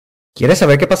¿Quieres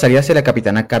saber qué pasaría si la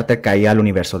Capitana Carter caía al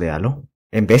universo de Halo,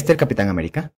 en vez del Capitán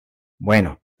América?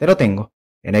 Bueno, te lo tengo.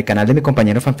 En el canal de mi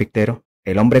compañero fanfictero,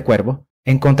 El Hombre Cuervo,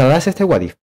 encontrarás este what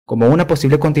if, como una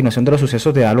posible continuación de los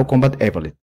sucesos de Halo Combat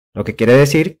Evolved, lo que quiere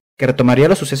decir que retomaría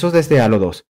los sucesos desde Halo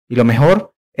 2, y lo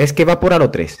mejor es que va por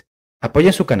Halo 3.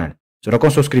 Apoyen su canal, solo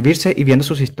con suscribirse y viendo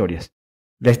sus historias.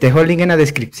 Les dejo el link en la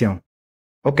descripción.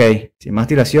 Ok, sin más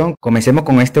dilación, comencemos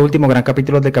con este último gran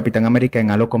capítulo de Capitán América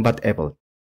en Halo Combat Evolved.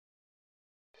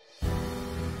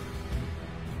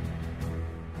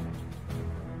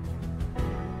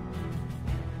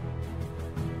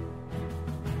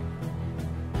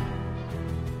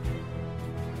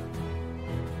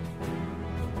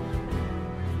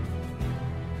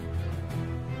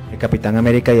 El Capitán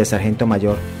América y el Sargento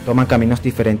Mayor toman caminos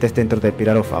diferentes dentro del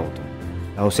Pirate of Auto.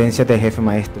 La ausencia del jefe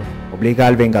maestro obliga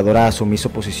al Vengador a asumir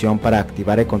su posición para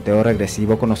activar el conteo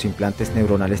regresivo con los implantes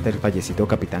neuronales del fallecido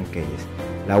Capitán Keyes.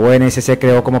 La UNSC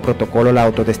creó como protocolo la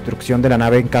autodestrucción de la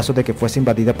nave en caso de que fuese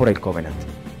invadida por el Covenant.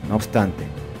 No obstante,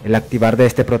 el activar de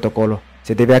este protocolo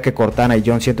se debe a que Cortana y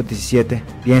John 117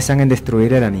 piensan en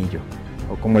destruir el anillo,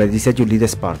 o como le dice Julie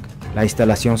Spark, la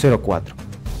instalación 04.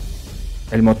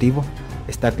 El motivo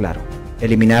está claro: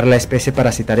 eliminar la especie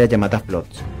parasitaria llamada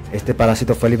Flots. Este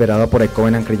parásito fue liberado por el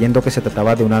Covenant creyendo que se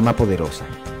trataba de un arma poderosa,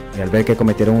 y al ver que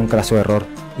cometieron un craso error,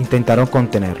 intentaron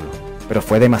contenerlo, pero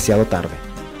fue demasiado tarde.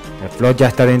 El Flot ya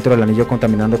está dentro del anillo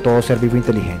contaminando todo ser vivo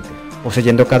inteligente,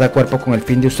 poseyendo cada cuerpo con el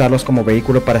fin de usarlos como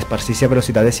vehículo para esparcirse a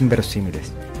velocidades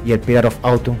inverosímiles, y el Pirate of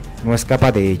Autumn no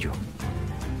escapa de ello.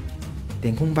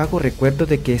 Tengo un vago recuerdo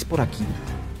de que es por aquí.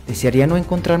 Desearía no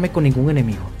encontrarme con ningún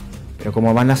enemigo, pero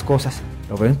como van las cosas,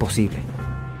 lo veo imposible.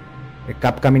 El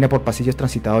Cap camina por pasillos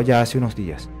transitados ya hace unos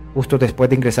días, justo después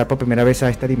de ingresar por primera vez a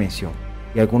esta dimensión,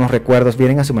 y algunos recuerdos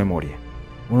vienen a su memoria.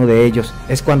 Uno de ellos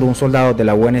es cuando un soldado de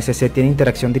la UNSC tiene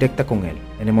interacción directa con él,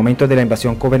 en el momento de la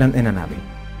invasión Covenant en la nave.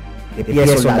 De pie,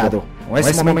 soldado, no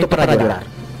es momento para llorar.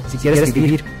 Si quieres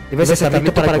vivir, debes estar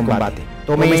listo para el combate.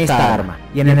 Tome esta arma,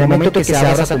 y en el momento que se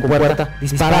abra esa compuerta,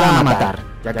 dispara a matar,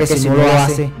 ya que si no lo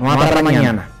hace, no habrá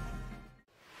mañana.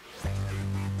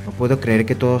 No puedo creer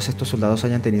que todos estos soldados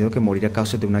hayan tenido que morir a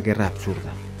causa de una guerra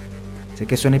absurda. Sé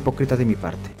que suena hipócrita de mi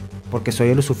parte, porque soy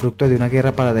el usufructo de una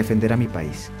guerra para defender a mi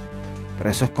país, pero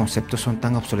esos conceptos son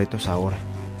tan obsoletos ahora.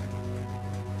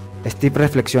 Steve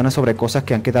reflexiona sobre cosas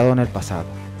que han quedado en el pasado,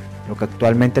 lo que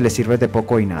actualmente le sirve de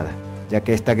poco y nada, ya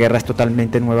que esta guerra es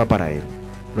totalmente nueva para él.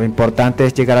 Lo importante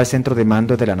es llegar al centro de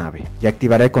mando de la nave y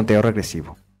activar el conteo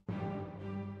regresivo.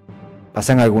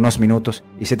 Pasan algunos minutos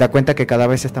y se da cuenta que cada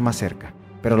vez está más cerca,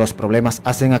 pero los problemas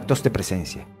hacen actos de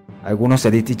presencia. Algunos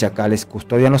elites y chacales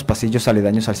custodian los pasillos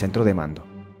aledaños al centro de mando.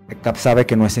 El Cap sabe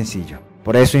que no es sencillo,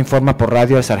 por eso informa por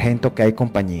radio al sargento que hay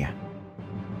compañía.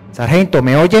 «Sargento,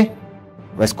 ¿me oye?»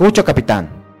 «Lo escucho, capitán.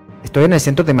 Estoy en el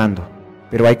centro de mando,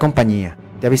 pero hay compañía.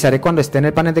 Te avisaré cuando esté en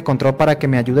el panel de control para que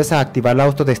me ayudes a activar la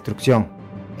autodestrucción.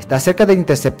 ¿Estás cerca del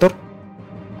interceptor?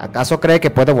 ¿Acaso cree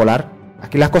que puede volar?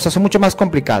 Aquí las cosas son mucho más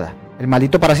complicadas. El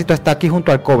maldito parásito está aquí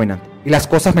junto al Covenant, y las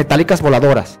cosas metálicas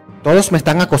voladoras. Todos me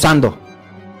están acosando».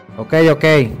 Ok,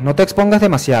 no te expongas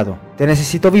demasiado. Te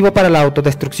necesito vivo para la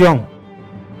autodestrucción.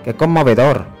 ¡Qué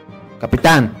conmovedor!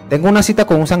 Capitán, tengo una cita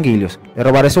con un sanguilios. Le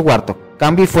robaré su cuarto.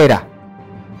 Cambio y fuera.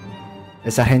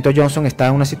 El sargento Johnson está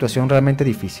en una situación realmente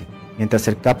difícil, mientras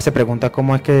el Cap se pregunta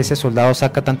cómo es que ese soldado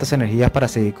saca tantas energías para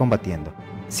seguir combatiendo.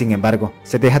 Sin embargo,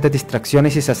 se deja de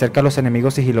distracciones y se acerca a los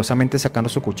enemigos sigilosamente sacando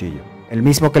su cuchillo, el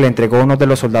mismo que le entregó uno de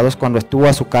los soldados cuando estuvo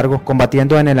a su cargo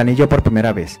combatiendo en el anillo por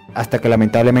primera vez, hasta que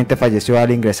lamentablemente falleció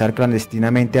al ingresar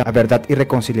clandestinamente a Verdad y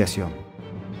Reconciliación.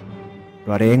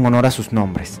 Lo haré en honor a sus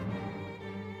nombres.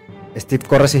 Steve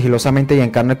corre sigilosamente y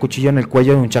encarna el cuchillo en el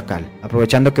cuello de un chacal,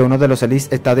 aprovechando que uno de los elites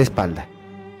está de espalda.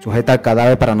 Sujeta al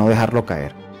cadáver para no dejarlo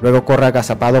caer. Luego corre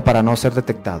agazapado para no ser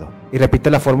detectado, y repite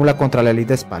la fórmula contra la elite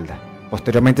de espalda.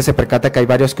 Posteriormente se percata que hay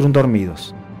varios Krun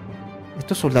dormidos.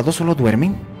 ¿Estos soldados solo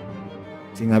duermen?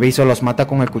 Sin aviso los mata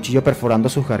con el cuchillo perforando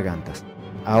sus gargantas.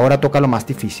 Ahora toca lo más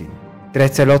difícil.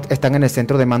 3 Zelots están en el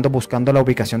centro de mando buscando la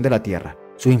ubicación de la Tierra.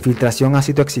 Su infiltración ha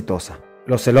sido exitosa.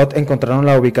 Los Zelots encontraron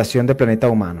la ubicación del planeta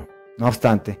humano. No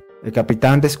obstante, el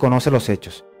capitán desconoce los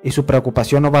hechos, y su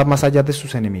preocupación no va más allá de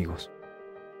sus enemigos.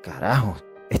 Carajos,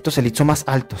 estos elites son más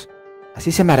altos.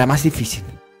 Así se me hará más difícil.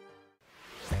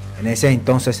 En ese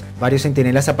entonces, varios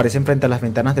centinelas aparecen frente a las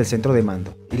ventanas del centro de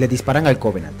mando, y le disparan al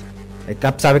Covenant. El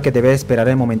Cap sabe que debe esperar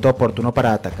el momento oportuno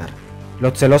para atacar.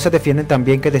 Los celos se defienden tan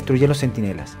bien que destruyen los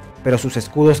centinelas, pero sus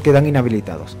escudos quedan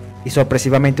inhabilitados, y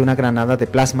sorpresivamente una granada de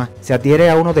plasma se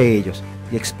adhiere a uno de ellos,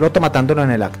 y explota matándolo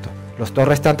en el acto. Los dos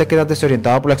restantes quedan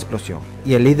desorientados por la explosión,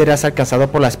 y el líder es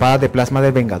alcanzado por la espada de plasma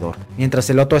del Vengador, mientras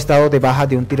el otro ha estado de baja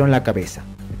de un tiro en la cabeza.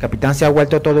 El capitán se ha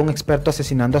vuelto todo un experto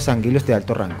asesinando a sanguíneos de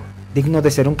alto rango, digno de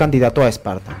ser un candidato a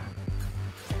Esparta.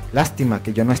 Lástima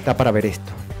que yo no está para ver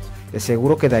esto. De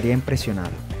seguro quedaría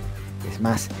impresionado. Es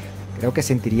más, creo que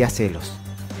sentiría celos.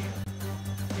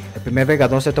 El primer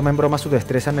Vengador se toma en broma su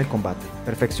destreza en el combate,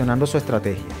 perfeccionando su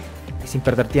estrategia, y sin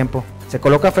perder tiempo, se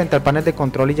coloca frente al panel de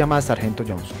control y llama al sargento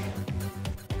Johnson.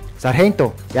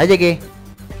 «Sargento, ya llegué».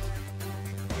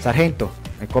 «Sargento,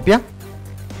 ¿me copia?».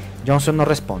 Johnson no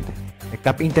responde. El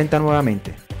Cap intenta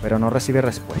nuevamente, pero no recibe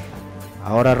respuesta.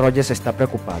 Ahora Rogers está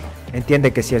preocupado.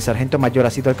 Entiende que si el sargento mayor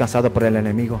ha sido alcanzado por el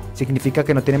enemigo, significa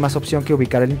que no tiene más opción que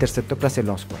ubicar el interceptor clase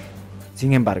Lonsworth.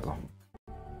 Sin embargo...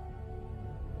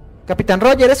 «Capitán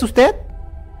Rogers, ¿es usted?».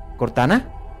 «¿Cortana?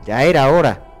 Ya era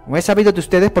hora. No he sabido de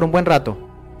ustedes por un buen rato.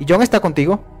 ¿Y John está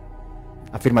contigo?».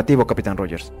 «Afirmativo, Capitán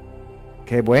Rogers».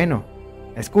 «Qué bueno.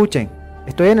 Escuchen,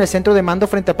 estoy en el centro de mando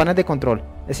frente al panel de control.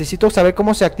 Necesito saber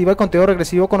cómo se activa el conteo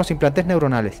regresivo con los implantes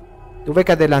neuronales. Tuve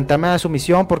que adelantarme a su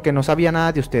misión porque no sabía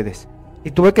nada de ustedes.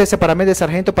 Y tuve que separarme del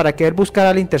sargento para que él buscara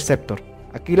al interceptor.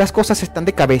 Aquí las cosas están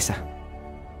de cabeza».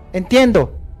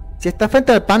 «Entiendo. Si está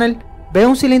frente al panel, ¿ve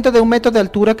un cilindro de 1 metro de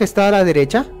altura que está a la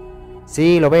derecha?».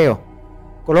 «Sí, lo veo.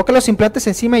 Coloca los implantes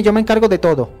encima y yo me encargo de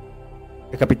todo».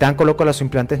 El capitán coloca los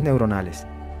implantes neuronales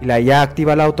y la IA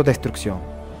activa la autodestrucción.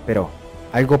 Pero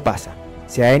algo pasa.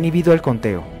 Se ha inhibido el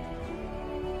conteo.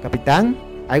 «Capitán,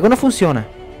 algo no funciona.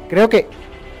 Creo que...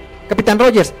 Capitán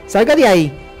Rogers, salga de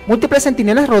ahí. Múltiples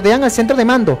centinelas rodean el centro de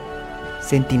mando».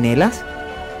 «¿Centinelas?».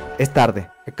 Es tarde.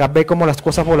 El Cap ve como las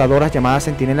cosas voladoras llamadas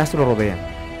centinelas lo rodean.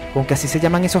 ¿Con que así se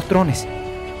llaman esos drones?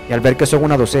 Y al ver que son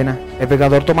una docena, el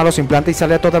Vengador toma los implantes y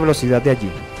sale a toda velocidad de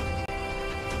allí.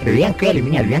 ¿Creían que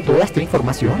eliminarían toda esta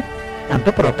información?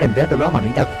 Tanto por aprender de la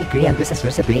humanidad y querían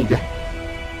deshacerse de ella.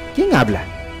 ¿Quién habla?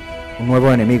 Un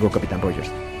nuevo enemigo, Capitán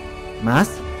Rogers. ¿Más?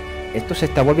 Esto se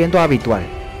está volviendo habitual.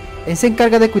 Él se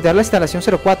encarga de cuidar la instalación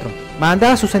 04.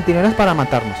 Manda a sus centinelas para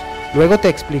matarnos. Luego te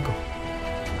explico.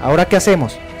 ¿Ahora qué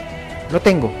hacemos? Lo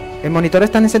tengo. El monitor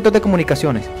está en el centro de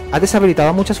comunicaciones. Ha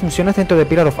deshabilitado muchas funciones dentro de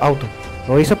Pillar of Auto.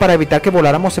 Lo hizo para evitar que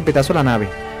voláramos en pedazos la nave,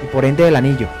 y por ende el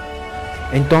anillo.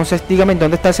 Entonces dígame en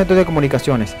dónde está el centro de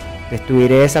comunicaciones.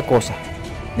 Destruiré esa cosa.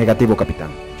 Negativo, capitán.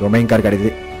 Yo me encargaré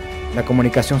de... La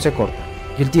comunicación se corta.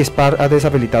 Guilty Spar ha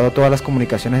deshabilitado todas las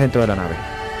comunicaciones dentro de la nave.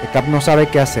 El Cap no sabe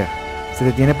qué hacer. Se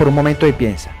detiene por un momento y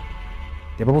piensa.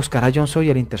 ¿Debo buscar a Johnson y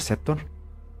el Interceptor?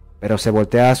 Pero se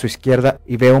voltea a su izquierda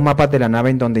y ve un mapa de la nave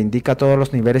en donde indica todos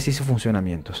los niveles y sus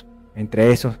funcionamientos.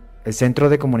 Entre esos, el centro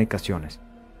de comunicaciones.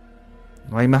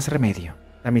 No hay más remedio.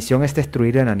 La misión es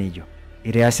destruir el anillo.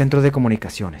 Iré al centro de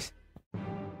comunicaciones.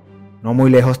 No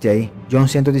muy lejos de ahí, John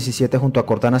 117 junto a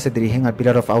Cortana se dirigen al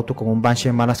Pillar of Auto con un Banshee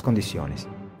en malas condiciones.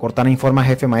 Cortana informa al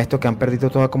jefe maestro que han perdido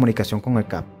toda comunicación con el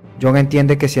Cap. John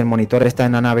entiende que si el monitor está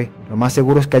en la nave, lo más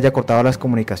seguro es que haya cortado las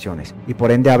comunicaciones, y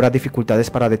por ende habrá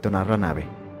dificultades para detonar la nave.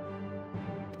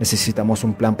 Necesitamos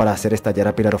un plan para hacer estallar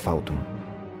a Pillar of Auto.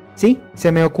 Sí,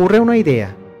 se me ocurre una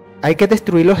idea. Hay que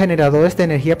destruir los generadores de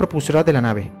energía propulsora de la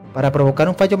nave, para provocar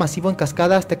un fallo masivo en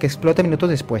cascada hasta que explote minutos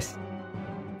después.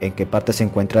 ¿En qué parte se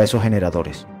encuentran esos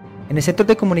generadores? En el centro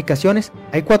de comunicaciones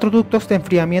hay 4 ductos de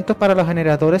enfriamiento para los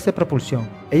generadores de propulsión.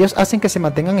 Ellos hacen que se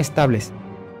mantengan estables.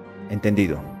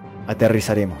 Entendido.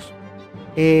 Aterrizaremos.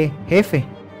 Jefe,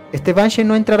 este Banshee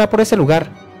no entrará por ese lugar.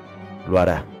 Lo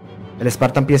hará. El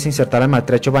Spartan empieza a insertar al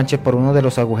maltrecho Banshee por uno de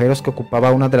los agujeros que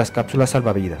ocupaba una de las cápsulas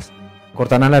salvavidas.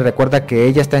 Cortana le recuerda que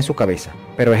ella está en su cabeza,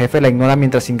 pero el jefe la ignora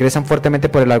mientras ingresan fuertemente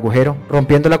por el agujero,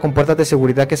 rompiendo la compuerta de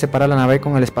seguridad que separa la nave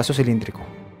con el espacio cilíndrico.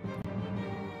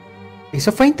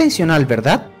 Eso fue intencional,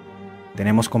 ¿verdad?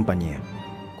 Tenemos compañía.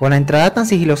 Con la entrada tan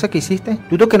sigilosa que hiciste,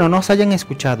 dudo que no nos hayan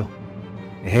escuchado.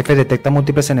 El jefe detecta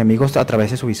múltiples enemigos a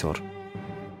través de su visor.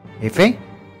 ¿Jefe?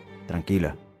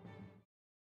 Tranquila.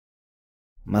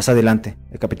 Más adelante,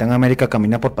 el Capitán América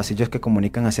camina por pasillos que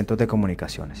comunican a centros de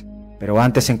comunicaciones, pero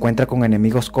antes se encuentra con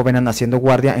enemigos Covenant haciendo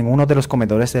guardia en uno de los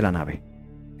comedores de la nave.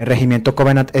 El regimiento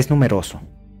Covenant es numeroso.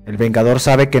 El Vengador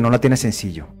sabe que no la tiene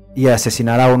sencillo, y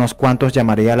asesinar a unos cuantos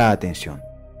llamaría la atención.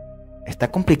 Está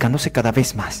complicándose cada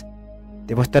vez más.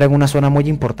 Debo estar en una zona muy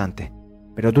importante,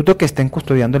 pero dudo que estén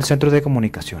custodiando el centro de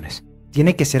comunicaciones.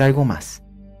 Tiene que ser algo más.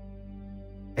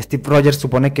 Steve Rogers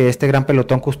supone que este gran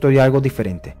pelotón custodia algo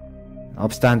diferente. No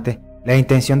obstante, la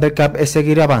intención del Cap es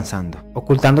seguir avanzando,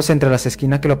 ocultándose entre las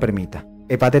esquinas que lo permita.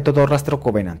 Evade todo rastro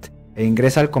Covenant e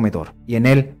ingresa al comedor, y en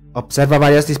él observa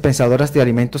varias dispensadoras de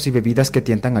alimentos y bebidas que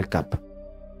tientan al Cap.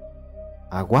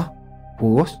 ¿Agua?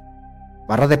 ¿Jugos?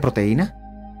 ¿Barra de proteína?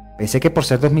 Pensé que por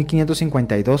ser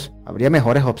 2552 habría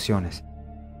mejores opciones.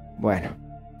 Bueno,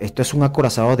 esto es un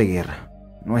acorazado de guerra,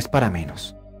 no es para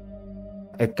menos.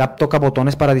 El Cap toca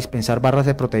botones para dispensar barras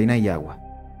de proteína y agua,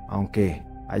 aunque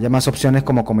haya más opciones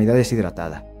como comida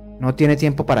deshidratada. No tiene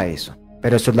tiempo para eso,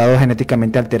 pero el soldado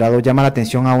genéticamente alterado llama la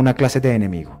atención a una clase de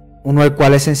enemigo, uno el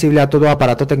cual es sensible a todo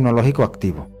aparato tecnológico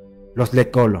activo, los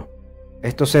Lecolo.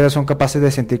 Estos seres son capaces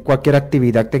de sentir cualquier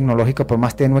actividad tecnológica por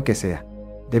más tenue que sea,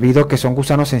 debido a que son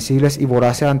gusanos sensibles y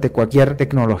voraces ante cualquier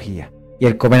tecnología. Y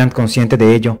el Covenant, consciente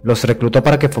de ello, los reclutó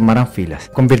para que formaran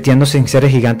filas, convirtiéndose en seres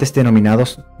gigantes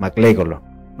denominados McLegolo.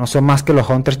 No son más que los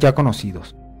Hunters ya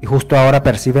conocidos, y justo ahora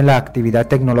perciben la actividad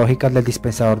tecnológica del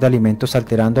dispensador de alimentos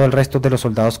alterando el resto de los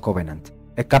soldados Covenant.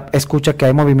 El Cap escucha que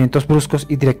hay movimientos bruscos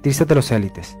y directrices de los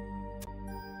élites.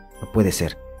 No puede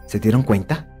ser, ¿se dieron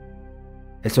cuenta?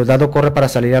 El soldado corre para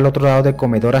salir al otro lado del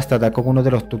comedor hasta dar con uno de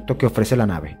los ductos que ofrece la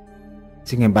nave.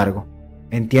 Sin embargo,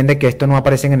 entiende que estos no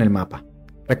aparecen en el mapa,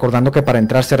 recordando que para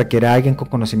entrar se requiere a alguien con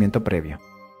conocimiento previo.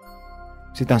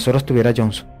 Si tan solo estuviera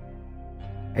Johnson.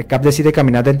 El Cap decide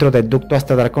caminar dentro del ducto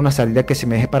hasta dar con una salida que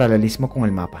semeje paralelismo con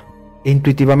el mapa.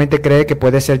 Intuitivamente cree que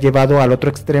puede ser llevado al otro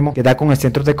extremo que da con el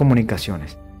centro de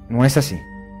comunicaciones. No es así.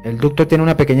 El ducto tiene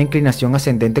una pequeña inclinación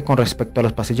ascendente con respecto a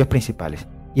los pasillos principales,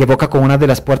 y evoca con una de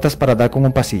las puertas para dar con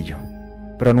un pasillo.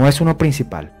 Pero no es uno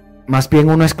principal, más bien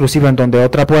uno exclusivo en donde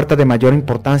otra puerta de mayor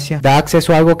importancia da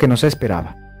acceso a algo que no se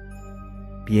esperaba.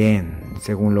 Bien,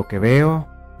 según lo que veo,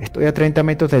 estoy a 30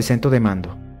 metros del centro de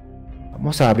mando.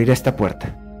 Vamos a abrir esta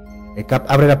puerta. El Cap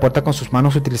abre la puerta con sus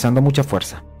manos utilizando mucha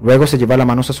fuerza. Luego se lleva las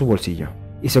manos a su bolsillo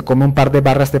y se come un par de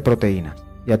barras de proteínas.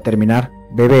 Y al terminar,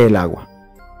 bebe el agua.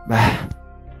 Bah,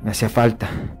 me hacía falta.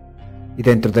 Y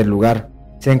dentro del lugar,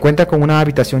 se encuentra con una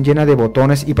habitación llena de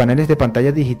botones y paneles de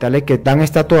pantallas digitales que dan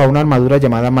estatua a una armadura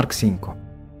llamada Mark V.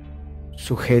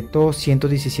 ¿Sujeto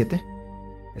 117?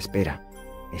 Espera,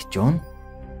 ¿es John?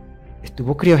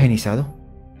 ¿Estuvo criogenizado?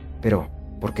 Pero,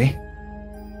 ¿por qué?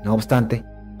 No obstante,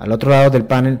 al otro lado del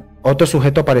panel, otro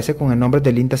sujeto aparece con el nombre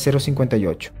de Linda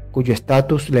 058, cuyo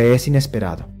estatus le es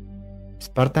inesperado.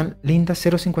 Spartan Linda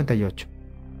 058.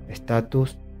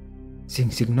 Estatus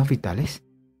sin signos vitales.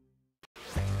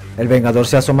 El Vengador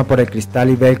se asoma por el cristal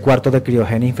y ve el cuarto de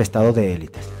criogenia infestado de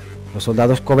élites. Los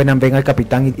soldados Covenant ven al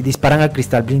capitán y disparan al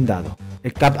cristal blindado.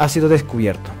 El Cap ha sido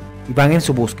descubierto y van en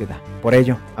su búsqueda. Por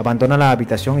ello, abandona la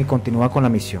habitación y continúa con la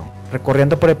misión,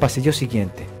 recorriendo por el pasillo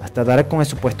siguiente, hasta dar con el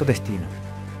supuesto destino.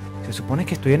 Se supone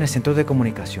que estoy en el centro de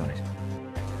comunicaciones,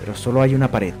 pero solo hay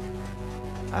una pared.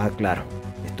 Ah, claro,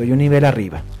 estoy un nivel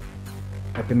arriba.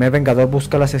 El primer Vengador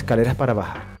busca las escaleras para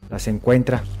bajar, las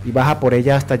encuentra y baja por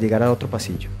ellas hasta llegar al otro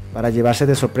pasillo, para llevarse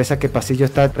de sorpresa que el pasillo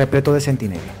está repleto de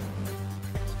centinelas.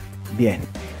 Bien,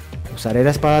 usaré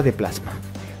la espada de plasma.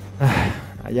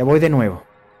 Allá voy de nuevo.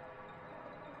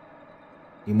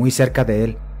 Y muy cerca de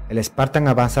él, el Spartan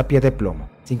avanza a pie de plomo,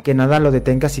 sin que nada lo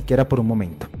detenga siquiera por un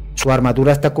momento. Su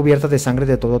armadura está cubierta de sangre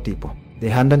de todo tipo,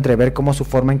 dejando entrever cómo su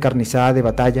forma encarnizada de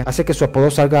batalla hace que su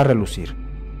apodo salga a relucir.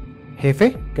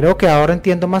 Jefe, creo que ahora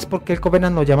entiendo más por qué el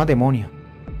Covenant lo llama demonio.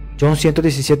 John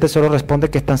 117 solo responde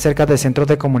que están cerca del centro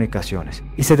de comunicaciones,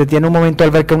 y se detiene un momento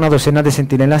al ver que una docena de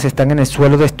centinelas están en el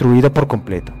suelo destruido por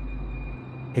completo.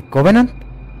 ¿El Covenant?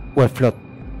 ¿O el Flood?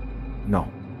 No.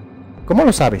 ¿Cómo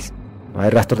lo sabes? No hay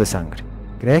rastros de sangre.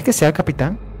 ¿Crees que sea el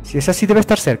capitán? Si es así, debe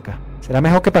estar cerca. Será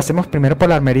mejor que pasemos primero por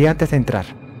la armería antes de entrar.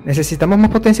 Necesitamos más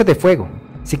potencia de fuego,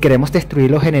 si queremos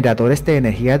destruir los generadores de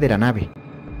energía de la nave.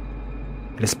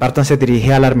 El Spartan se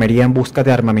dirige a la armería en busca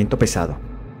de armamento pesado.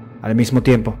 Al mismo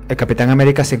tiempo, el Capitán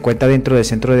América se encuentra dentro del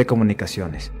centro de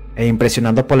comunicaciones, e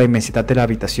impresionado por la inmensidad de la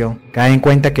habitación, cae en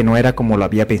cuenta que no era como lo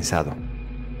había pensado.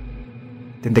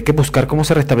 Tendré que buscar cómo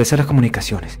se restablecen las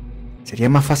comunicaciones. Sería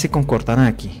más fácil con Cortana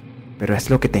aquí, pero es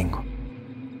lo que tengo.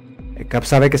 El Cap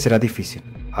sabe que será difícil.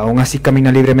 Aún así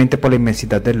camina libremente por la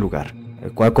inmensidad del lugar,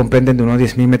 el cual comprende de unos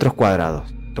 10.000 metros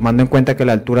cuadrados, tomando en cuenta que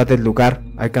la altura del lugar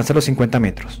alcanza los 50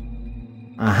 metros.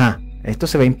 Ajá, esto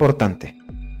se ve importante.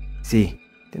 Sí,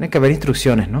 tiene que haber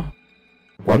instrucciones, ¿no?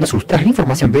 Cuando sustrae la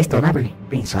información de esta nave,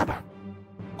 pensaba,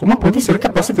 ¿cómo puede ser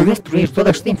capaz de destruir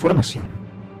toda esta información?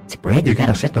 ¿Se puede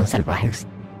llegar a ser tan salvajes?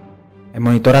 El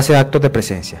monitor hace actos de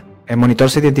presencia. El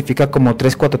monitor se identifica como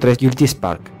 343 Guilty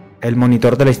Spark, el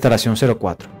monitor de la instalación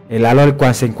 04, el halo al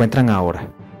cual se encuentran ahora.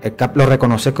 El Cap lo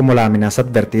reconoce como la amenaza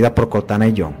advertida por Cortana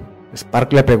y John.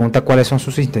 Spark le pregunta cuáles son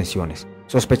sus intenciones,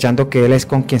 sospechando que él es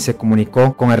con quien se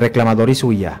comunicó con el reclamador y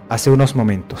su IA hace unos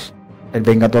momentos. El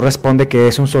Vengador responde que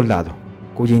es un soldado,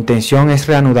 cuya intención es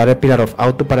reanudar el Pillar of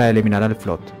Auto para eliminar al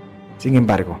Flood. Sin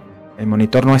embargo, el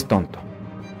monitor no es tonto.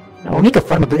 La única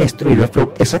forma de destruir el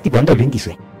Flood es activando el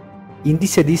índice.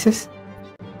 ¿Índice dices?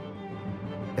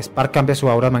 Spark cambia su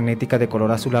aura magnética de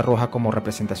color azul a roja como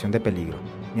representación de peligro,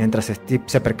 mientras Steve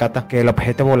se percata que el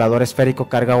objeto volador esférico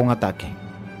carga un ataque.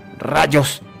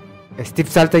 ¡Rayos! Steve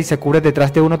salta y se cubre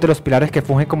detrás de uno de los pilares que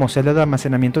fungen como celda de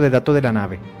almacenamiento de datos de la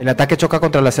nave. El ataque choca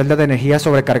contra la celda de energía,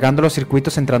 sobrecargando los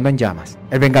circuitos, entrando en llamas.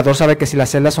 El Vengador sabe que si las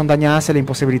celdas son dañadas se le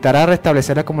imposibilitará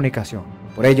restablecer la comunicación.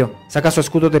 Por ello, saca su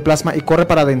escudo de plasma y corre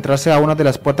para adentrarse a una de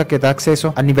las puertas que da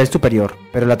acceso al nivel superior.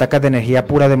 Pero el ataque de energía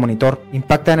pura del monitor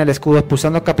impacta en el escudo,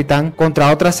 expulsando al capitán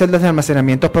contra otras celdas de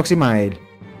almacenamiento próximas a él.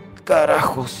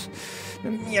 ¡Carajos!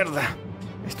 ¡Mierda!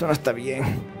 Esto no está bien.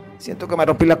 Siento que me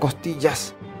rompí las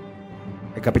costillas.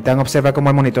 El capitán observa cómo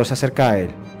el monitor se acerca a él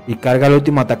y carga el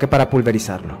último ataque para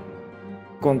pulverizarlo.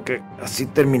 Con que así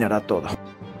terminará todo.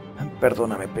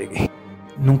 Perdóname, Peggy.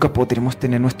 Nunca podremos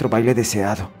tener nuestro baile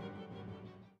deseado.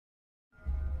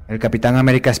 El Capitán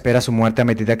América espera su muerte a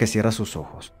medida que cierra sus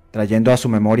ojos, trayendo a su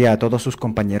memoria a todos sus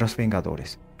compañeros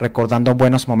vengadores, recordando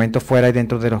buenos momentos fuera y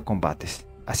dentro de los combates,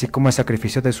 así como el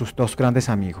sacrificio de sus dos grandes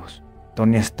amigos,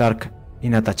 Tony Stark y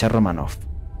Natasha Romanoff.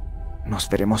 Nos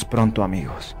veremos pronto,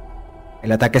 amigos.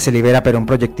 El ataque se libera, pero un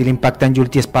proyectil impacta en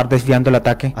Julti Spark, desviando el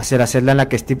ataque hacia la celda en la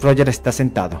que Steve Rogers está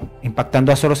sentado,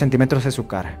 impactando a solo centímetros de su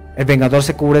cara. El Vengador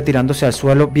se cubre tirándose al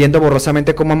suelo, viendo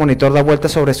borrosamente cómo el monitor da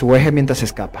vueltas sobre su eje mientras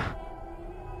escapa.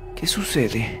 ¿Qué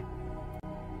sucede?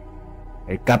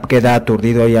 El Cap queda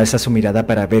aturdido y alza su mirada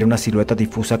para ver una silueta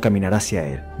difusa caminar hacia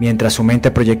él, mientras su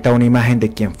mente proyecta una imagen de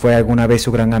quien fue alguna vez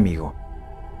su gran amigo.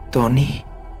 ¿Tony?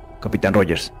 Capitán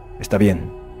Rogers, está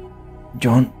bien.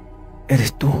 John,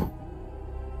 ¿eres tú?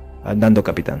 Andando,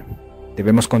 capitán.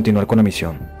 Debemos continuar con la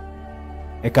misión.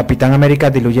 El Capitán América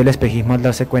diluye el espejismo al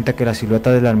darse cuenta que la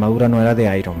silueta de la armadura no era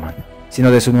de Iron Man, sino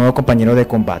de su nuevo compañero de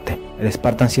combate, el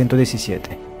Spartan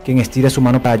 117, quien estira su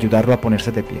mano para ayudarlo a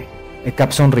ponerse de pie. El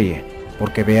Cap sonríe,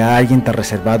 porque ve a alguien tan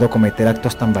reservado cometer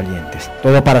actos tan valientes,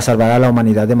 todo para salvar a la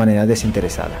humanidad de manera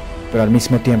desinteresada. Pero al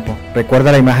mismo tiempo,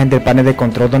 recuerda la imagen del panel de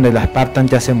control donde la Spartan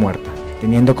yace muerta,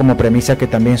 teniendo como premisa que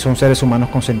también son seres humanos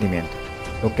con sentimientos,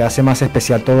 lo que hace más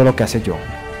especial todo lo que hace John,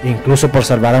 incluso por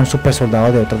salvar a un super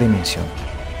soldado de otra dimensión.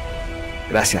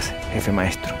 Gracias, jefe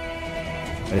maestro.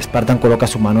 El Spartan coloca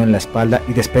su mano en la espalda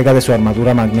y despega de su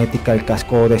armadura magnética el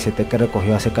casco ODST que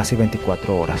recogió hace casi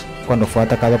 24 horas, cuando fue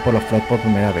atacado por los Floyd por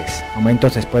primera vez,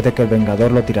 momentos después de que el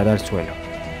Vengador lo tirara al suelo.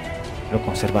 ¿Lo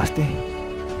conservaste?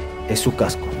 Es su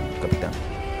casco, capitán.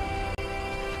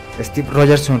 Steve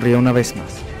Rogers sonríe una vez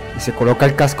más y se coloca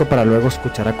el casco para luego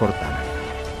escuchar a Cortana.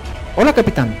 Hola,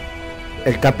 capitán.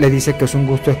 El Cap le dice que es un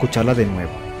gusto escucharla de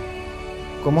nuevo.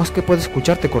 ¿Cómo es que puedo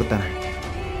escucharte, Cortana?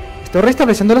 Estoy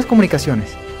restableciendo las comunicaciones.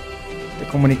 ¿Te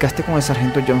comunicaste con el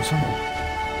sargento Johnson?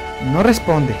 No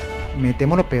responde. Me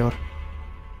temo lo peor.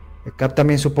 El Cap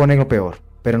también supone lo peor,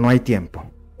 pero no hay tiempo.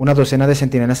 Una docena de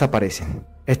centinelas aparecen.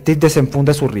 Steve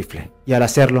desenfunda su rifle, y al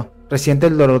hacerlo, resiente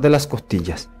el dolor de las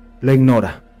costillas. Lo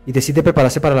ignora, y decide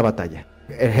prepararse para la batalla.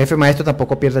 El jefe maestro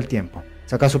tampoco pierde el tiempo.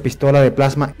 Saca su pistola de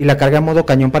plasma y la carga en modo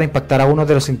cañón para impactar a uno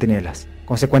de los centinelas.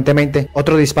 Consecuentemente,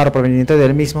 otro disparo proveniente de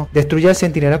él mismo destruye al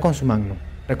centinela con su magnum,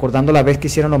 recordando la vez que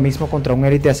hicieron lo mismo contra un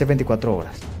élite hace 24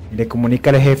 horas. Y le comunica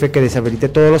al jefe que deshabilite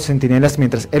todos los centinelas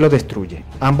mientras él lo destruye.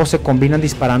 Ambos se combinan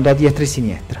disparando a diestra y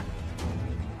siniestra.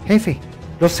 Jefe,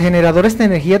 los generadores de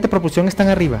energía de propulsión están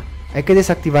arriba. Hay que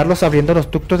desactivarlos abriendo los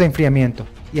ductos de enfriamiento,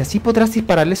 y así podrás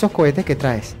dispararle esos cohetes que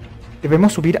traes.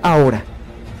 Debemos subir ahora.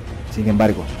 Sin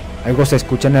embargo, algo se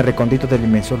escucha en el recóndito del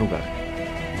inmenso lugar.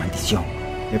 Maldición,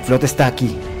 el flot está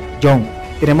aquí. John,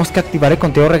 tenemos que activar el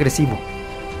conteo regresivo.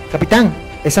 Capitán,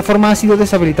 esa forma ha sido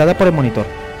deshabilitada por el monitor.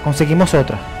 Conseguimos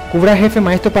otra. Cubra al jefe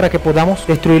maestro para que podamos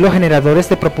destruir los generadores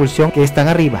de propulsión que están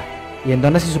arriba. ¿Y en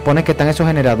dónde se supone que están esos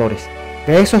generadores?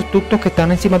 ¿Ve esos ductos que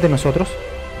están encima de nosotros?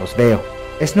 Los veo.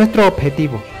 Es nuestro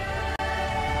objetivo.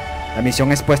 La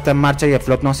misión es puesta en marcha y el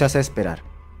flot no se hace esperar.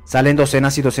 Salen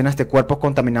docenas y docenas de cuerpos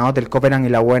contaminados del Covenant y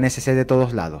la UNSC de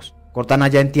todos lados. Cortana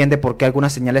ya entiende por qué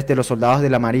algunas señales de los soldados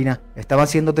de la Marina estaban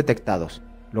siendo detectados,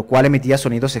 lo cual emitía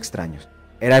sonidos extraños.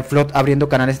 Era el flot abriendo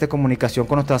canales de comunicación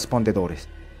con los transpondedores.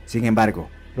 Sin embargo,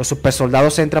 los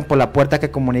supersoldados entran por la puerta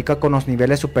que comunica con los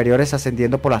niveles superiores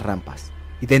ascendiendo por las rampas.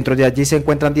 Y dentro de allí se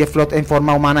encuentran 10 flot en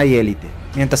forma humana y élite,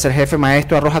 mientras el jefe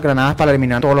maestro arroja granadas para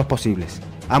eliminar todos los posibles.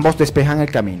 Ambos despejan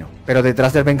el camino, pero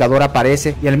detrás del Vengador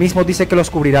aparece y él mismo dice que los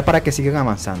cubrirá para que sigan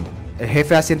avanzando. El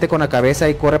jefe asiente con la cabeza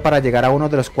y corre para llegar a uno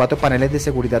de los 4 paneles de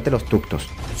seguridad de los ductos.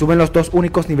 Suben los 2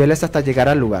 únicos niveles hasta llegar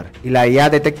al lugar, y la IA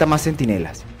detecta más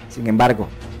centinelas. Sin embargo,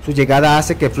 su llegada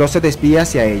hace que Flo se desvíe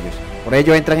hacia ellos, por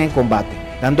ello entran en combate,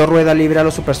 dando rueda libre a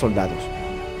los supersoldados.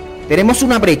 Tenemos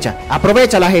una brecha,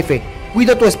 aprovéchala, jefe.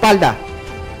 Cuida tu espalda.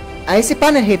 A ese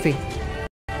panel, jefe.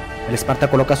 El Esparta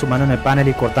coloca su mano en el panel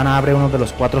y Cortana abre uno de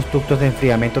los 4 ductos de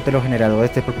enfriamiento de los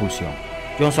generadores de propulsión.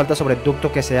 John salta sobre el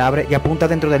ducto que se abre y apunta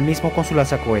dentro del mismo con su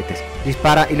lanzacohetes.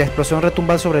 Dispara y la explosión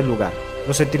retumba sobre el lugar.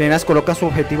 Los centinelas colocan su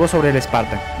objetivo sobre el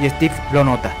Spartan y Steve lo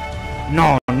nota.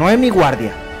 No es mi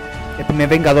guardia. El primer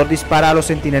Vengador dispara a los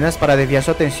centinelas para desviar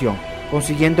su atención,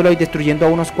 consiguiéndolo y destruyendo a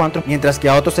unos cuantos, mientras que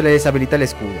a otros se le deshabilita el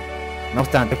escudo. No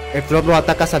obstante, el Flood lo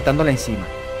ataca saltándole encima.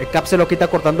 El Cap se lo quita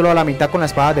cortándolo a la mitad con la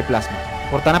espada de plasma.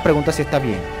 Cortana pregunta si está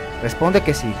bien. Responde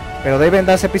que sí, pero deben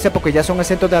darse prisa porque ya son el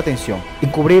centro de atención, y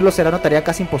cubrirlos será una tarea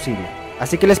casi imposible.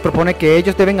 Así que les propone que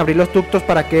ellos deben abrir los ductos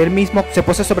para que él mismo se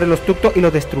pose sobre los ductos y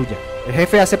los destruya. El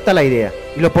jefe acepta la idea,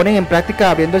 y lo ponen en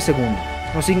práctica abriendo el segundo,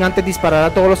 no sin antes disparar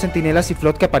a todos los centinelas y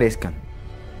Flood que aparezcan.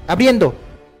 ¡Abriendo!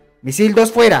 ¡Misil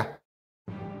 2 fuera!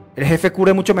 El jefe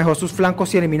cubre mucho mejor sus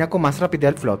flancos y elimina con más rapidez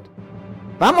al Flood.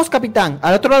 ¡Vamos, capitán!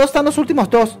 Al otro lado están los últimos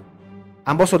 2.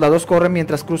 Ambos soldados corren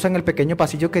mientras cruzan el pequeño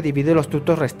pasillo que divide los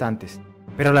ductos restantes,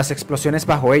 pero las explosiones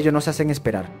bajo ellos no se hacen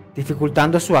esperar,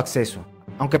 dificultando su acceso,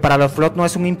 aunque para los Flood no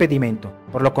es un impedimento.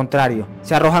 Por lo contrario,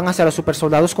 se arrojan hacia los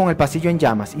supersoldados con el pasillo en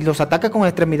llamas y los ataca con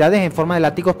extremidades en forma de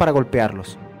látigos para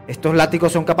golpearlos. Estos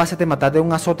látigos son capaces de matar de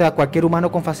un azote a cualquier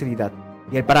humano con facilidad,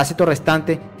 y el parásito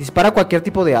restante dispara cualquier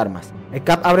tipo de armas. El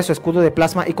Cap abre su escudo de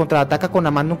plasma y contraataca con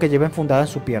la Magnum que lleva enfundada en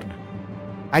su pierna.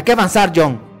 ¡Hay que avanzar,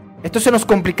 John! Esto se nos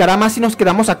complicará más si nos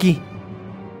quedamos aquí.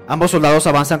 Ambos soldados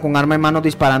avanzan con arma en mano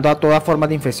disparando a toda forma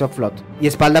de infección Flood, y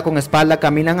espalda con espalda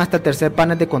caminan hasta el tercer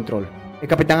panel de control. El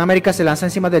Capitán América se lanza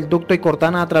encima del ducto y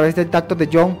Cortana a través del tacto de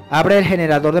John abre el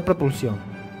generador de propulsión.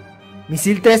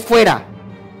 ¡Misil 3 fuera!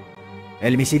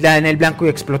 El misil da en el blanco y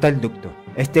explota el ducto.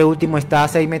 Este último está a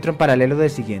 6 metros en paralelo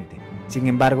del siguiente. Sin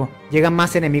embargo, llegan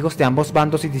más enemigos de ambos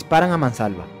bandos y disparan a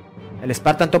mansalva. El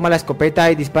Spartan toma la escopeta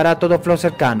y dispara a todo Flood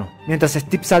cercano, mientras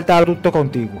Steve salta al ducto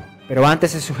contiguo, pero antes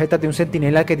se sujeta de un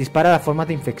centinela que dispara a las formas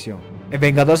de infección. El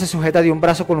Vengador se sujeta de un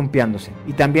brazo columpiándose,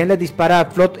 y también le dispara a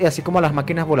Flood así como a las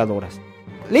máquinas voladoras.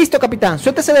 ¡Listo, capitán!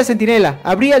 ¡Suéltese del centinela!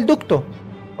 ¡Abrí el ducto!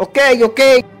 ¡Ok!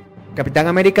 Capitán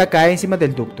América cae encima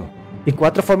del ducto, y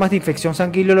 4 formas de infección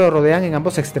sanguínea lo rodean en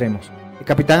ambos extremos. El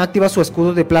capitán activa su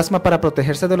escudo de plasma para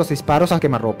protegerse de los disparos a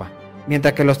quemarropa,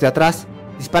 mientras que los de atrás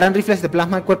disparan rifles de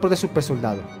plasma al cuerpo de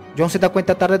supersoldado. John se da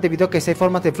cuenta tarde debido a que 6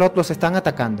 formas de Flood los están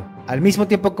atacando, al mismo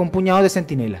tiempo que un puñado de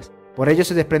centinelas. Por ello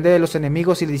se desprende de los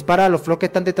enemigos y le dispara a los Flood que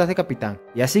están detrás de Capitán,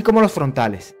 y así como los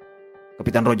frontales.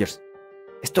 Capitán Rogers: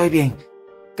 estoy bien.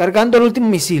 Cargando el último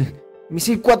misil.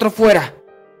 Misil 4 fuera.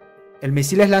 El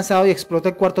misil es lanzado y explota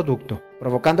el cuarto ducto,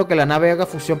 provocando que la nave haga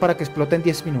fusión para que explote en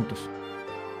 10 minutos.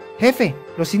 Jefe,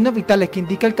 los signos vitales que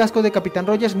indica el casco de Capitán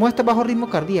Rogers muestra bajo ritmo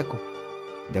cardíaco.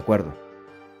 De acuerdo.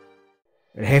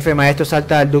 El jefe maestro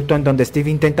salta al ducto en donde Steve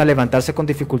intenta levantarse con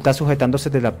dificultad sujetándose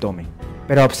del abdomen,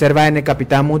 pero observa en el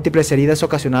capitán múltiples heridas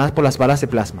ocasionadas por las balas de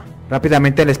plasma.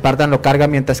 Rápidamente el Spartan lo carga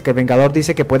mientras que el Vengador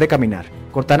dice que puede caminar.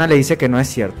 Cortana le dice que no es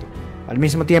cierto. Al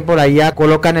mismo tiempo la IA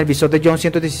coloca en el visor de John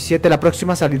 117 la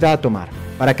próxima salida a tomar,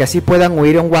 para que así puedan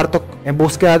huir a un Warthog en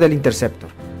búsqueda del Interceptor.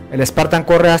 El Spartan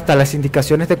corre hasta las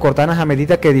indicaciones de Cortana a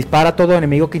medida que dispara a todo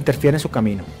enemigo que interfiere en su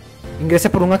camino. Ingresa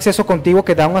por un acceso contiguo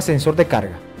que da un ascensor de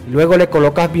carga. Luego le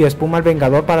colocas bioespuma al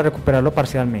Vengador para recuperarlo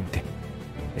parcialmente.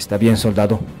 Está bien,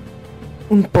 soldado.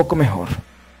 Un poco mejor.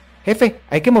 Jefe,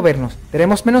 hay que movernos.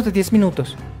 Tenemos menos de 10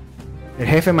 minutos. El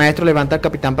jefe maestro levanta al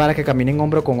capitán para que caminen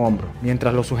hombro con hombro,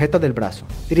 mientras lo sujeta del brazo,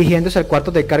 dirigiéndose al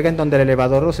cuarto de carga en donde el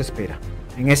elevador los espera.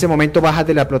 En ese momento baja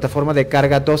de la plataforma de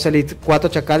carga 2 Elite, 4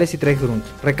 chacales y 3 grunts,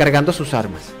 recargando sus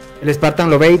armas. El Spartan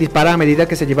lo ve y dispara a medida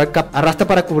que se lleva el Cap, arrastra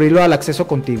para cubrirlo al acceso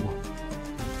contiguo.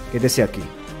 Quédese aquí.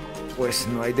 Pues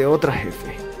no hay de otra,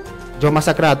 jefe. John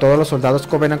masacra a todos los soldados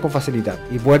Covenant con facilidad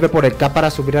y vuelve por el Cap para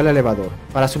subir al elevador,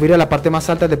 para subir a la parte más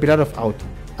alta de Pillar of Autumn.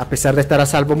 A pesar de estar a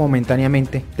salvo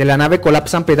momentáneamente, de la nave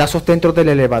colapsan pedazos dentro del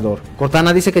elevador.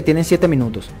 Cortana dice que tienen 7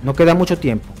 minutos, no queda mucho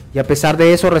tiempo, y a pesar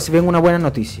de eso reciben una buena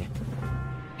noticia.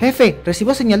 Jefe,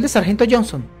 recibo señal de Sargento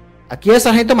Johnson. Aquí el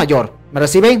Sargento Mayor, ¿me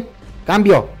reciben?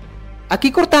 Cambio.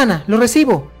 Aquí Cortana, lo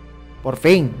recibo. Por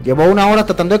fin, llevo 1 hora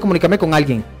tratando de comunicarme con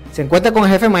alguien. ¿Se encuentra con el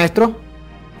jefe maestro?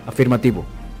 Afirmativo.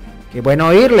 Qué bueno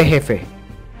oírle, jefe.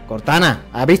 Cortana,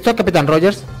 ¿ha visto al Capitán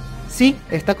Rogers? Sí,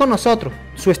 está con nosotros.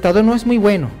 Su estado no es muy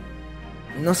bueno.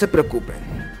 No se preocupen,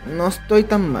 no estoy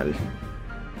tan mal.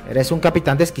 Eres un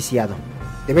capitán desquiciado.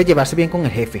 Debe llevarse bien con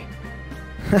el jefe.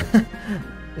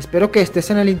 Espero que estés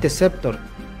en el Interceptor.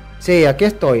 Sí, aquí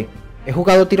estoy. He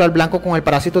jugado tiro al blanco con el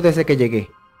parásito desde que llegué.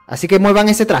 Así que muevan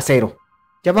ese trasero.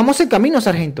 Ya vamos en camino,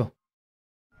 sargento.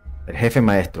 El jefe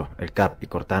maestro, el Cap y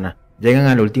Cortana llegan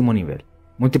al último nivel.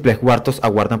 Múltiples Warthogs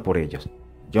aguardan por ellos.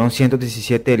 John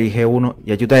 117 elige uno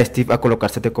y ayuda a Steve a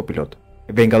colocarse de copiloto.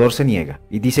 El Vengador se niega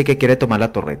y dice que quiere tomar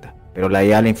la torreta. pero la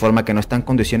IA le informa que no está en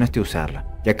condiciones de usarla,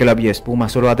 ya que la espuma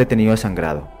solo ha detenido el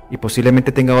sangrado, y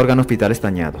posiblemente tenga órganos vitales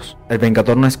dañados. El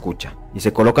Vengador no escucha, y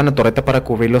se coloca en la torreta para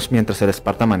cubrirlos mientras el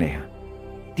Esparta maneja.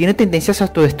 Tiene tendencias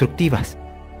autodestructivas.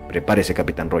 Prepárese,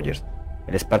 Capitán Rogers.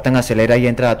 El Spartan acelera y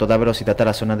entra a toda velocidad a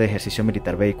la zona de ejercicio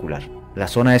militar vehicular. La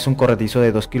zona es un corredizo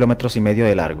de 2,5 kilómetros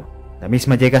de largo. La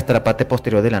misma llega hasta la parte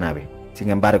posterior de la nave. Sin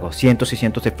embargo, cientos y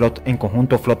cientos de en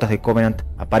conjunto flotas de Covenant,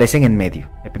 aparecen en medio.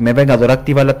 El primer Vengador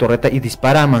activa la torreta y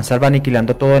dispara a mansalva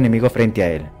aniquilando a todo enemigo frente a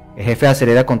él. El jefe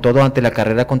acelera con todo ante la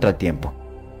carrera contra el tiempo.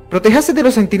 ¡Protéjase de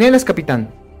los centinelas, capitán!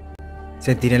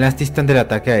 Centinelas distan del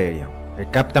ataque aéreo. El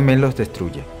Cap también los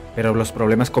destruye, pero los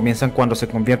problemas comienzan cuando se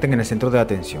convierten en el centro de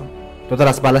atención. Todas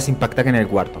las balas impactan en el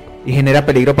Warthog y genera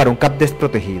peligro para un Cap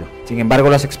desprotegido. Sin embargo,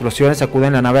 las explosiones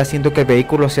sacuden la nave haciendo que el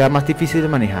vehículo sea más difícil de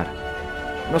manejar.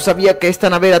 No sabía que esta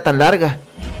nave era tan larga.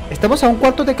 Estamos a un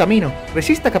cuarto de camino.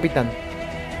 Resista, capitán.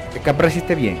 El Cap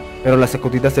resiste bien, pero las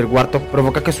sacudidas del Warthog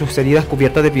provocan que sus heridas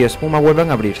cubiertas de bioespuma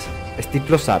vuelvan a abrirse. Steve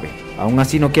lo sabe. Aún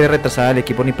así no quiere retrasar al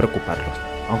equipo ni preocuparlos,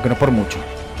 aunque no por mucho.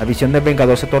 La visión del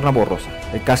Vengador se torna borrosa.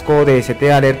 El casco de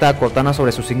ST alerta a Cortana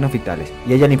sobre sus signos vitales,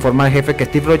 y ella le informa al jefe que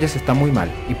Steve Rogers está muy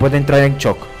mal y puede entrar en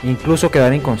shock e incluso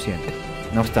quedar inconsciente.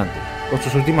 No obstante, con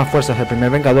sus últimas fuerzas el primer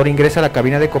Vengador ingresa a la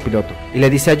cabina de copiloto y le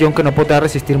dice a John que no podrá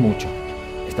resistir mucho.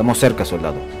 Estamos cerca,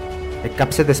 soldado. El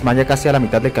Cap se desmaya casi a la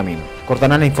mitad del camino.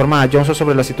 Cortana le informa a Johnson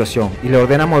sobre la situación y le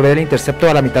ordena mover el intercepto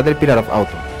a la mitad del Pillar of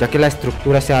Autumn, ya que la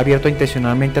estructura se ha abierto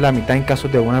intencionalmente a la mitad en caso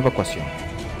de una evacuación.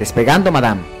 Despegando,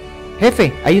 madame.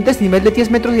 Jefe, hay un desnivel de 10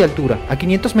 metros de altura, a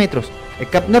 500 metros. El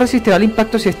Cap no resistirá el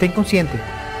impacto si está inconsciente.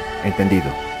 Entendido.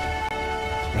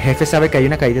 El jefe sabe que hay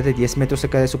una caída de 10 metros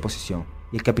cerca de su posición,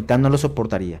 y el capitán no lo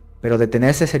soportaría, pero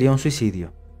detenerse sería un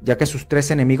suicidio, ya que sus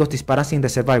 3 enemigos disparan sin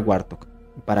reserva al Warthog.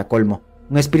 Y para colmo,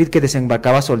 un Spirit que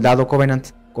desembarcaba soldado Covenant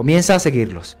comienza a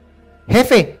seguirlos.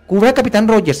 ¡Jefe! ¡Cubre al Capitán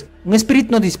Rogers! ¡Un Spirit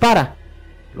nos dispara!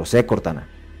 Lo sé, Cortana.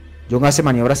 John hace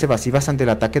maniobras evasivas ante el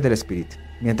ataque del Spirit,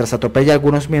 mientras atropella a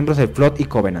algunos miembros del Flood y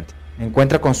Covenant.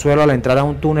 Encuentra consuelo al entrar a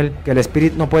un túnel que el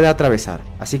Spirit no puede atravesar,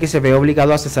 así que se ve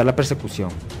obligado a cesar la persecución.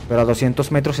 Pero a 200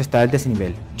 metros está el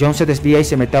desnivel. John se desvía y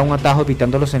se mete a un atajo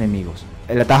evitando a los enemigos.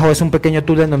 El atajo es un pequeño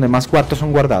túnel donde más cuartos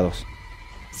son guardados.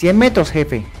 100 metros,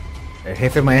 jefe. El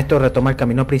jefe maestro retoma el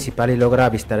camino principal y logra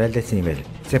avistar el desnivel.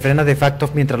 Se frena de facto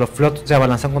mientras los Flood se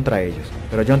abalanzan contra ellos,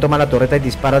 pero John toma la torreta y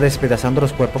dispara despedazando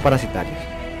los cuerpos parasitarios.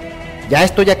 Ya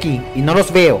estoy aquí y no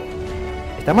los veo.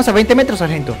 Estamos a 20 metros,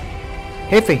 sargento.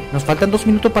 Jefe, nos faltan 2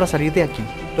 minutos para salir de aquí.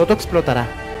 Todo explotará.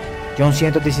 John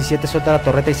 117 suelta la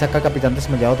torreta y saca al capitán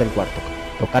desmayado del Warthog.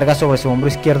 Lo carga sobre su hombro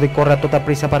izquierdo y corre a toda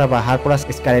prisa para bajar por las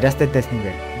escaleras del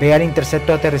desnivel. Ve al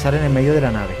intercepto aterrizar en el medio de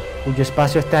la nave, cuyo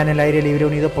espacio está en el aire libre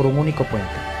unido por un único puente.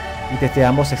 Y desde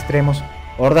ambos extremos,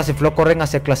 hordas de Flood corren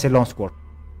hacia clase Longsword.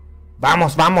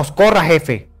 ¡Vamos, vamos! ¡Corra,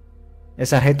 jefe! El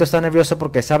sargento está nervioso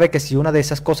porque sabe que si una de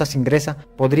esas cosas ingresa,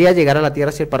 podría llegar a la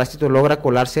Tierra si el parásito logra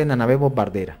colarse en la nave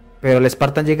bombardera. Pero el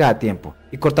Spartan llega a tiempo,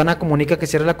 y Cortana comunica que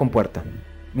cierra la compuerta.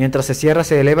 Mientras se cierra,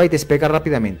 se eleva y despega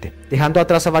rápidamente, dejando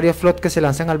atrás a varios Flood que se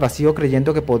lanzan al vacío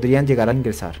creyendo que podrían llegar a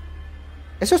ingresar.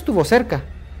 ¡Eso estuvo cerca!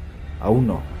 Aún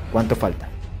no. ¿Cuánto falta?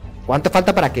 ¿Cuánto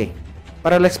falta para qué?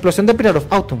 Para la explosión de Pillar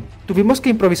of Autumn. Tuvimos que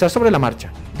improvisar sobre la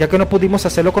marcha, ya que no pudimos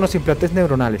hacerlo con los implantes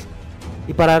neuronales.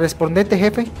 Y para el respondente,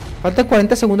 jefe, faltan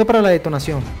 40 segundos para la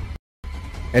detonación.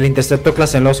 El intercepto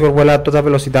clase Longsword vuela a toda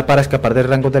velocidad para escapar del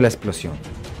rango de la explosión.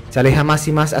 Se aleja más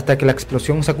y más hasta que la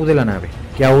explosión sacude la nave,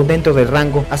 que aún dentro del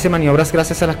rango hace maniobras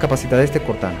gracias a las capacidades de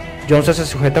Cortana. Johnson se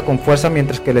sujeta con fuerza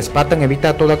mientras que el Spartan evita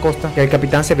a toda costa que el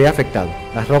capitán se vea afectado.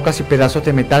 Las rocas y pedazos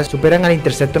de metal superan al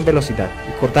intercepto en velocidad,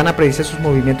 y Cortana predice sus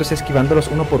movimientos esquivándolos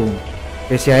uno por uno.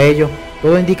 Pese a ello,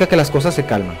 todo indica que las cosas se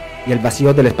calman, y el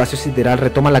vacío del espacio sideral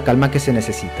retoma la calma que se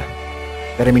necesita.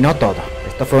 Terminó todo.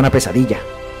 Esto fue una pesadilla.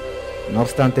 No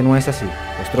obstante, no es así.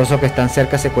 Los trozos que están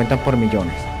cerca se cuentan por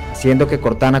millones, haciendo que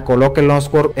Cortana coloque el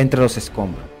Longsword entre los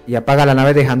escombros y apaga la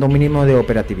nave dejando un mínimo de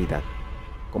operatividad.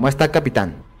 ¿Cómo está el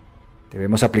capitán?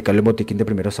 Debemos aplicarle el botiquín de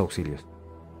primeros auxilios.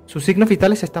 Sus signos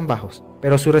vitales están bajos,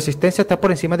 pero su resistencia está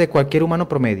por encima de cualquier humano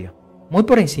promedio. Muy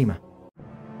por encima.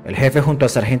 El jefe junto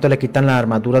al sargento le quitan la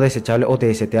armadura desechable o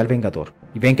DST al Vengador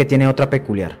y ven que tiene otra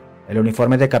peculiar, el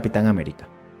uniforme de Capitán América,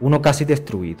 uno casi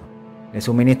destruido. Le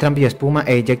suministran bioespuma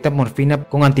e inyectan morfina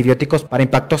con antibióticos para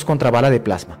impactos contra bala de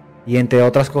plasma, y entre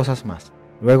otras cosas más.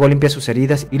 Luego limpia sus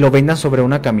heridas y lo vendan sobre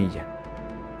una camilla.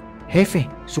 Jefe,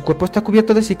 su cuerpo está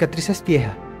cubierto de cicatrices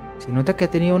viejas. Se nota que ha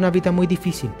tenido una vida muy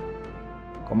difícil.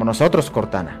 Como nosotros,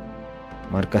 Cortana.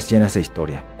 Marcas llenas de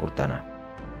historia, Cortana.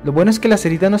 Lo bueno es que las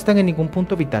heridas no están en ningún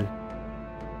punto vital.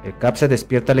 El Cap se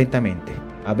despierta lentamente,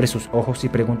 abre sus ojos y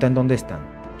pregunta en dónde están.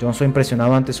 Johnson,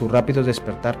 impresionado ante su rápido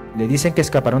despertar, le dicen que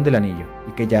escaparon del anillo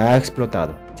y que ya ha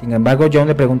explotado. Sin embargo, John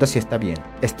le pregunta si está bien.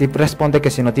 Steve responde que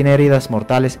si no tiene heridas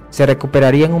mortales, se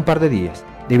recuperaría en un par de días,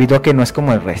 debido a que no es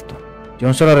como el resto.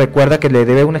 John solo recuerda que le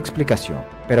debe una explicación,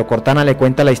 pero Cortana le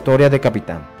cuenta la historia de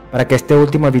Capitán, para que este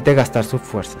último evite gastar sus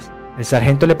fuerzas. El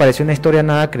sargento le parece una historia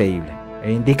nada creíble,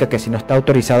 e indica que si no está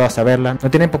autorizado a saberla, no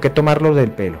tienen por qué tomarlo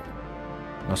del pelo.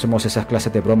 No hacemos esas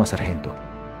clases de bromas, sargento.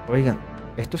 Oigan,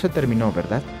 esto se terminó,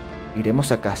 ¿verdad?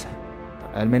 Iremos a casa,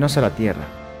 al menos a la tierra,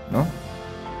 ¿no?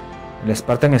 El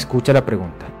Spartan escucha la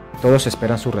pregunta. Todos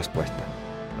esperan su respuesta.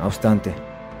 No obstante,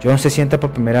 John se sienta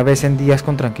por primera vez en días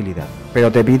con tranquilidad,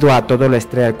 pero debido a todo el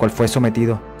estrés al cual fue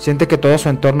sometido, siente que todo su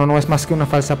entorno no es más que una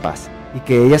falsa paz, y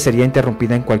que ella sería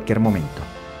interrumpida en cualquier momento.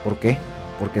 ¿Por qué?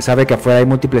 Porque sabe que afuera hay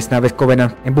múltiples naves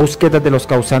Covenant en búsqueda de los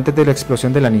causantes de la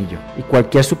explosión del anillo, y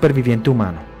cualquier superviviente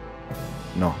humano.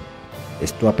 No,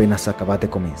 esto apenas acaba de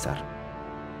comenzar.